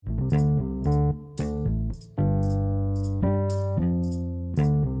Hi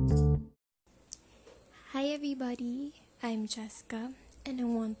everybody, I'm Jessica and I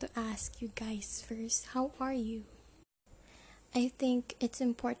want to ask you guys first, how are you? I think it's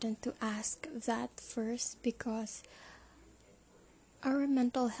important to ask that first because our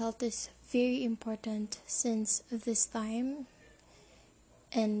mental health is very important since this time,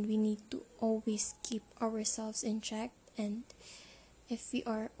 and we need to always keep ourselves in check, and if we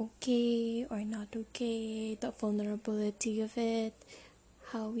are okay or not okay, the vulnerability of it,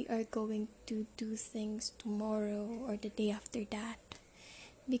 how we are going to do things tomorrow or the day after that.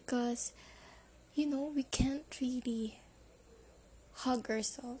 Because, we can't really hug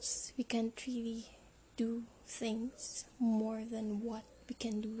ourselves. We can't really do things more than what we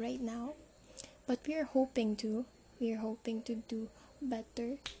can do right now. But we are hoping to. We are hoping to do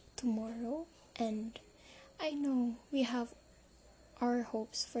better tomorrow. And I know we have our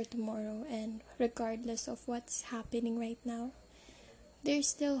hopes for tomorrow, and regardless of what's happening right now, there's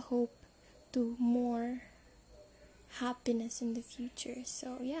still hope to more happiness in the future.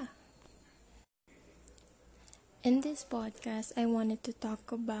 So, yeah. In this podcast, I wanted to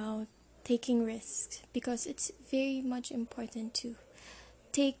talk about taking risks because it's very much important to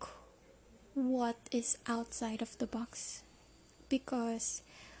take what is outside of the box, because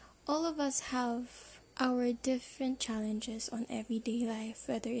all of us have our different challenges on everyday life,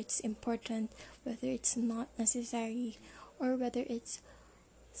 whether it's important, whether it's not necessary, or whether it's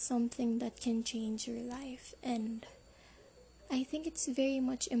something that can change your life. And I think it's very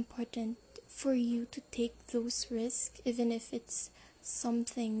much important for you to take those risks, even if it's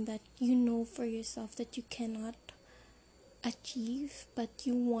something that you know for yourself that you cannot achieve but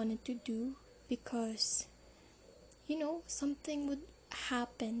you wanted to do, because something would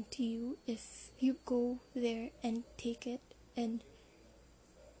happen to you if you go there and take it and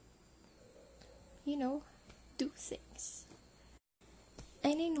do things.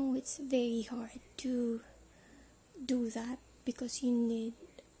 And I know it's very hard to do that because you need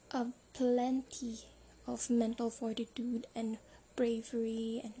a plenty of mental fortitude and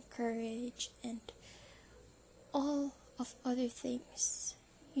bravery and courage and all of other things.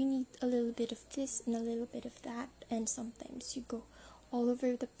 You need a little bit of this and a little bit of that, and sometimes you go all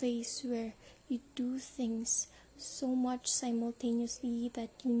over the place where you do things so much simultaneously that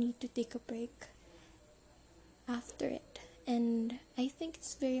you need to take a break after it. And I think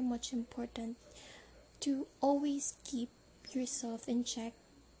it's very much important to always keep yourself in check,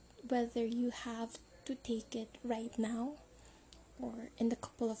 whether you have to take it right now or in the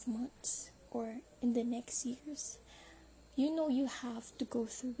couple of months or in the next years. You have to go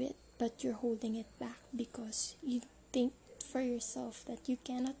through it, but you're holding it back because you think for yourself that you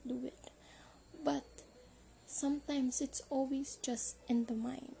cannot do it. But sometimes it's always just in the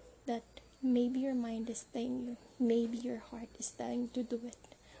mind, that maybe your mind is telling you, maybe your heart is telling you to do it,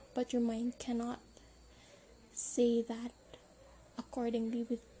 but your mind cannot say that accordingly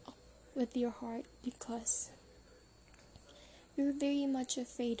with your heart, because you're very much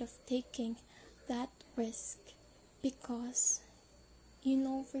afraid of taking that risk, because you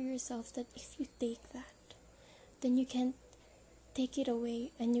know for yourself that if you take that, then you can take it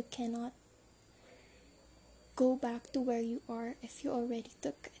away and you cannot go back to where you are if you already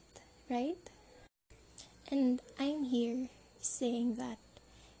took it, right? And I'm here saying that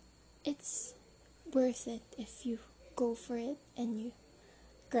it's worth it if you go for it and you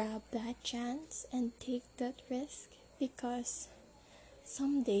grab that chance and take that risk, because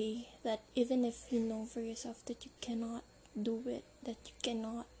someday, that even if you know for yourself that you cannot do it, that you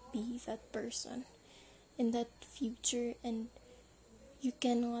cannot be that person in that future, and you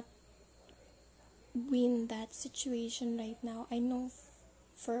cannot win that situation right now, I know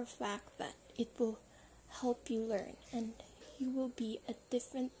for a fact that it will help you learn, and you will be a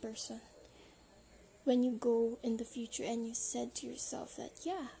different person when you go in the future and you said to yourself that,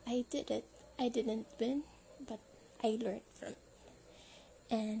 yeah, I did it. I didn't win, but I learned from it.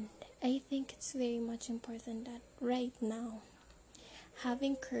 And I think it's very much important that right now,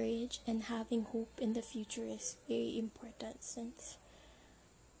 having courage and having hope in the future is very important, since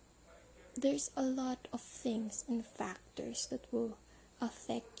there's a lot of things and factors that will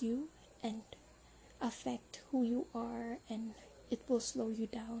affect you and affect who you are, and it will slow you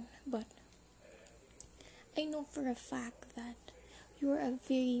down. But I know for a fact that you're a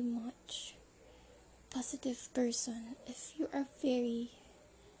very much positive person. If you're a very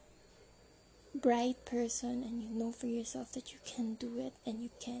bright person and you know for yourself that you can do it, and you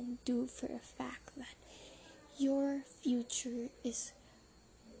can do for a fact that your future is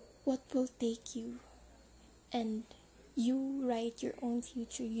what will take you, and You write your own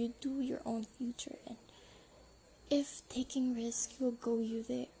future, you do your own future, and if taking risk will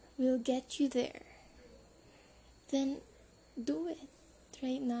get you there, then do it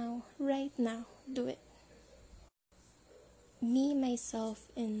right now, do it. Me, myself,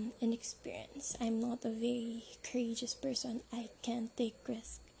 in experience, I'm not a very courageous person. I can't take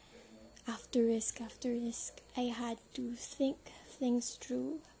risk after risk after risk. I had to think things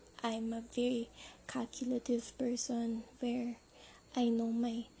through. I'm a very calculative person where I know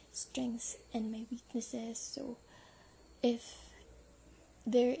my strengths and my weaknesses. So if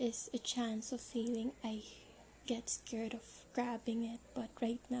there is a chance of failing, I get scared of grabbing it. But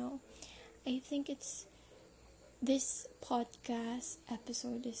right now, I think this podcast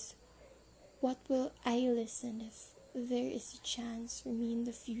episode is what will I listen if there is a chance for me in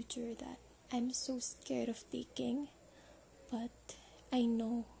the future that I'm so scared of taking, but I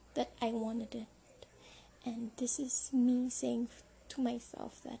know that I wanted it. And this is me saying to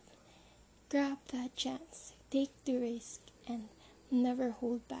myself that grab that chance, take the risk, and never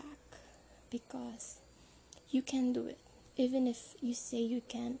hold back, because you can do it. Even if you say you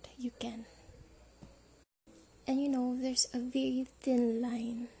can't, you can. And there's a very thin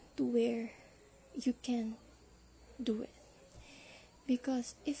line to where you can do it.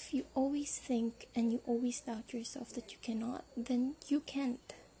 Because if you always think and you always doubt yourself that you cannot, then you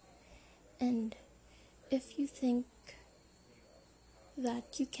can't. And if you think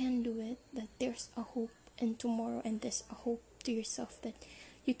that you can do it, that there's a hope in tomorrow, and there's a hope to yourself that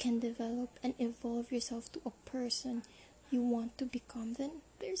you can develop and evolve yourself to a person you want to become, then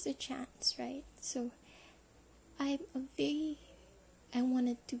there's a chance, right? So I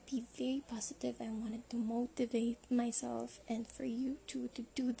wanted to be very positive. I wanted to motivate myself and for you to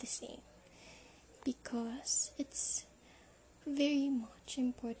do the same, because it's very much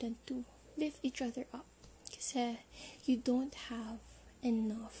important to lift each other up, kasi you don't have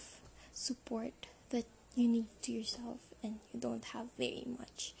enough support that you need to yourself, and you don't have very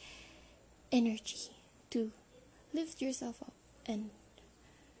much energy to lift yourself up, and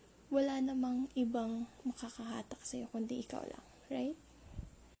wala namang ibang makakahatak sa'yo kundi ikaw lang, right?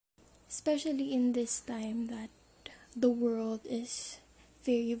 Especially in this time that the world is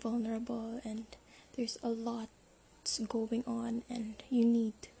very vulnerable and there's a lot going on, and you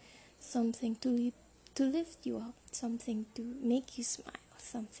need something to lift you up, something to make you smile,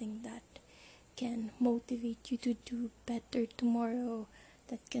 something that can motivate you to do better tomorrow,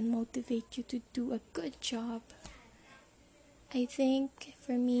 that can motivate you to do a good job. I think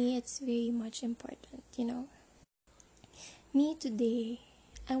for me it's very much important, Me today,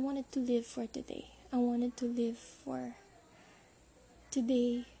 I wanted to live for today. I wanted to live for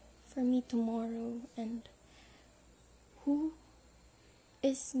today, for me tomorrow, and who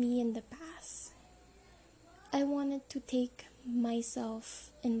is me in the past. I wanted to take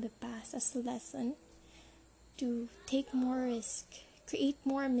myself in the past as a lesson to take more risk, create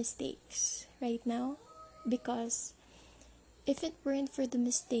more mistakes right now, because if it weren't for the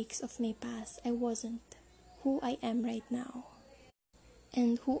mistakes of my past, I wasn't who I am right now.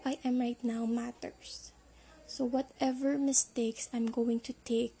 And who I am right now matters. So whatever mistakes I'm going to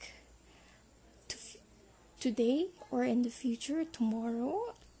take today or in the future,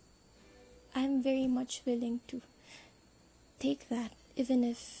 tomorrow, I'm very much willing to take that, even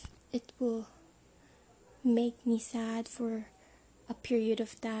if it will make me sad for a period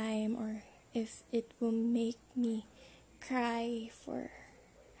of time, or if it will make me cry for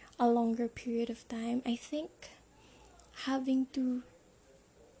a longer period of time. I think having to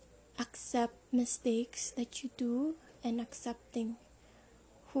accept mistakes that you do, and accepting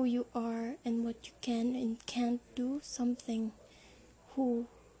who you are and what you can and can't do, something who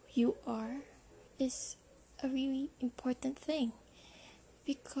you are, is a really important thing,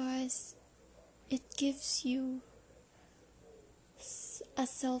 because it gives you a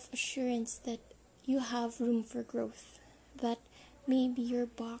self-assurance that you have room for growth, that maybe your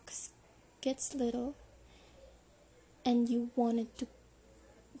box gets little and you wanted to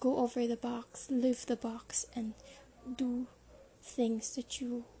go over the box, live the box, and do things that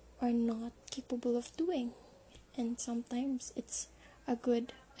you are not capable of doing. And sometimes it's a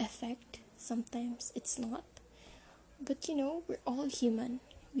good effect, sometimes it's not. But we're all human.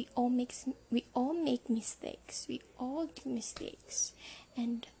 We all make mistakes. We all do mistakes.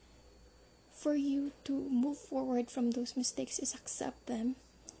 And for you to move forward from those mistakes is accept them,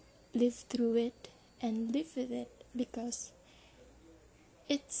 live through it, and live with it, because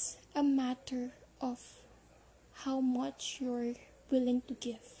it's a matter of how much you're willing to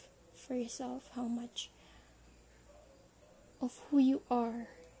give for yourself, how much of who you are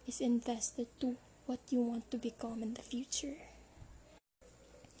is invested to what you want to become in the future.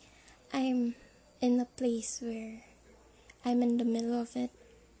 I'm in a place where I'm in the middle of it.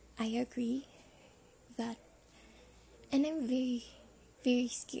 I agree that, and I'm very, very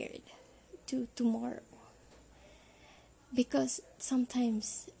scared to tomorrow, because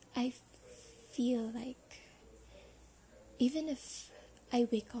sometimes I feel like even if I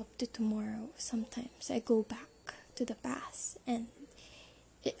wake up to tomorrow, sometimes I go back to the past and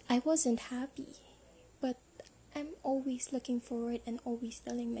I wasn't happy, but I'm always looking forward and always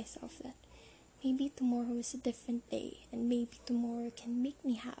telling myself that maybe tomorrow is a different day, and maybe tomorrow can make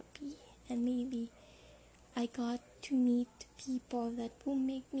me happy, and maybe I got to meet people that will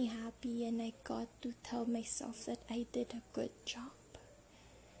make me happy, and I got to tell myself that I did a good job.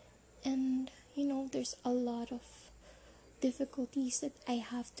 And there's a lot of difficulties that I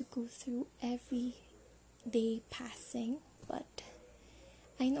have to go through every day passing, but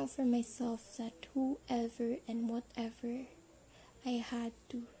I know for myself that whoever and whatever I had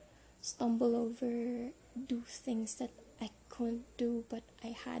to stumble over, do things that I couldn't do, but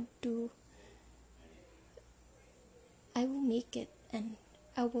I will make it, and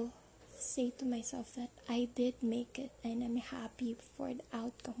I will say to myself that I did make it, and I'm happy for the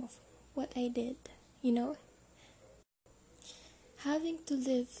outcome of what I did. Having to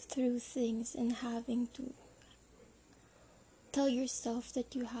live through things and having to tell yourself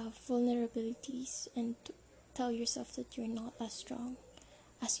that you have vulnerabilities and to tell yourself that you're not as strong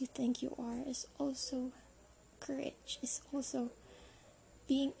as you think you are is also courage. Is also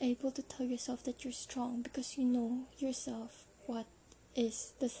being able to tell yourself that you're strong, because you know yourself what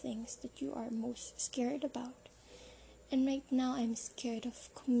is the things that you are most scared about. And right now I'm scared of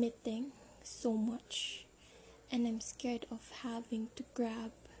committing so much, and I'm scared of having to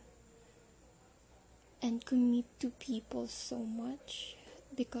grab and commit to people so much,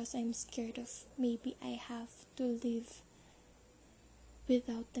 because I'm scared of maybe I have to live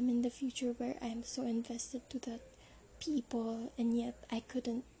without them in the future, where I'm so invested to that people and yet I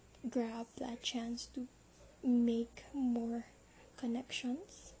couldn't grab that chance to make more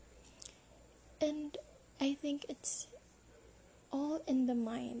connections. And I think it's all in the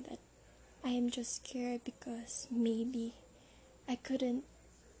mind that I am just scared because maybe I couldn't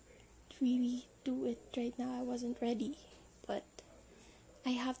really do it right now. I wasn't ready, but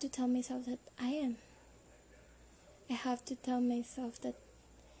I have to tell myself that I am. I have to tell myself that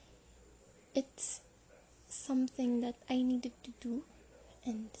it's something that I needed to do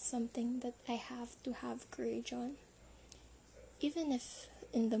and something that I have to have courage on, even if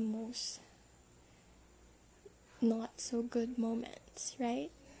in the most not so good moments, right?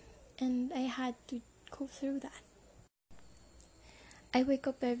 And I had to go through that. I wake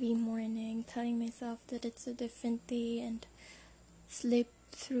up every morning telling myself that it's a different day and sleep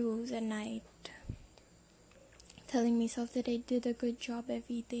through the night, telling myself that I did a good job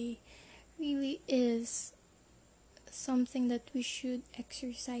every day really is something that we should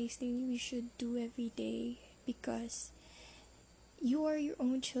exercise daily, we should do every day, because you are your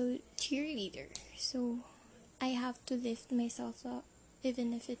own cheerleader. So I have to lift myself up,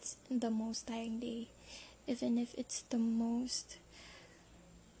 even if it's the most tiring day, even if it's the most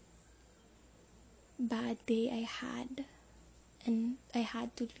bad day I had, and I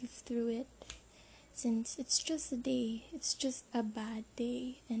had to live through it, since it's just a day, it's just a bad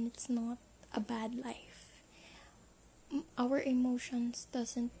day, and it's not a bad life. Our emotions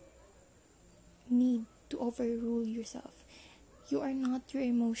doesn't need to overrule yourself. You are not your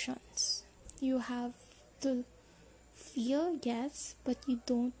emotions. You have to feel, yes, but you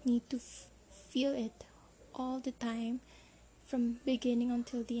don't need to feel it all the time from beginning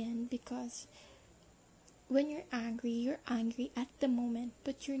until the end, because when you're angry at the moment,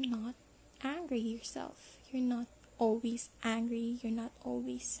 but you're not angry yourself. You're not always angry, you're not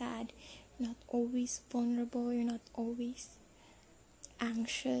always sad, you're not always vulnerable, you're not always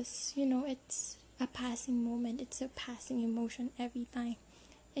anxious. It's a passing moment, it's a passing emotion every time,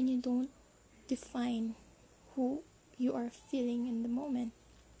 and you don't define who you are feeling in the moment.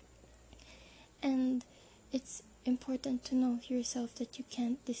 And it's important to know yourself that you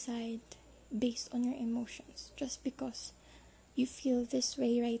can't decide based on your emotions. Just because you feel this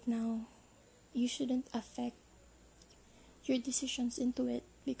way right now, you shouldn't affect your decisions into it,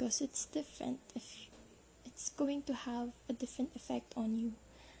 because it's different. If it's going to have a different effect on you,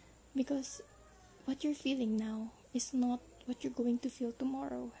 because what you're feeling now is not what you're going to feel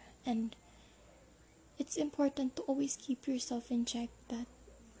tomorrow. And it's important to always keep yourself in check, that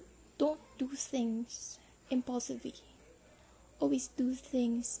don't do things impulsively. Always do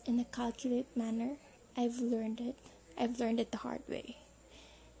things in a calculated manner. I've learned it the hard way.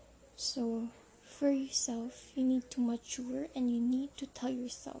 So for yourself, you need to mature, and you need to tell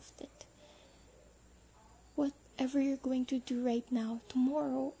yourself that whatever you're going to do right now,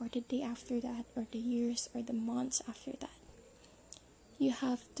 tomorrow or the day after that, or the years or the months after that, you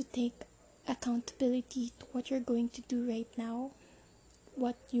have to take accountability to what you're going to do right now,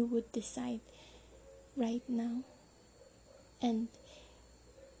 what you would decide right now, and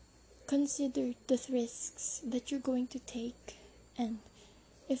consider the risks that you're going to take. And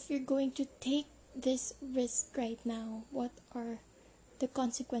if you're going to take this risk right now, what are the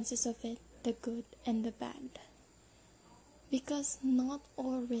consequences of it, the good and the bad? Because not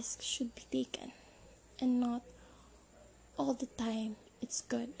all risks should be taken, and not all the time it's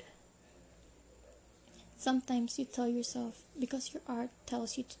good. Sometimes you tell yourself because your art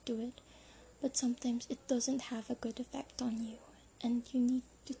tells you to do it, but sometimes it doesn't have a good effect on you, and you need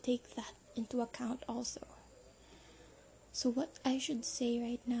to take that into account also. So what I should say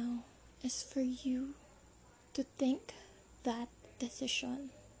right now is for you to think that decision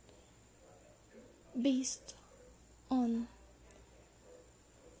based on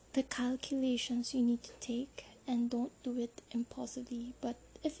the calculations you need to take, and don't do it impulsively. But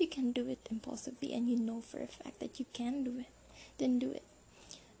if you can do it impulsively and you know for a fact that you can do it, then do it.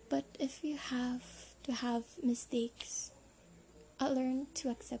 But if you have to have mistakes, learn to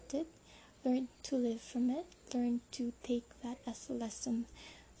accept it, learn to live from it, learn to take that as a lesson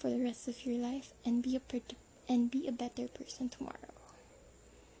for the rest of your life, and be a better person tomorrow.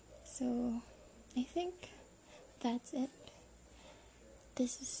 So I think that's it.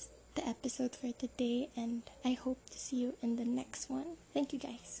 This is the episode for today, and I hope to see you in the next one. Thank you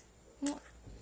guys. Mwah.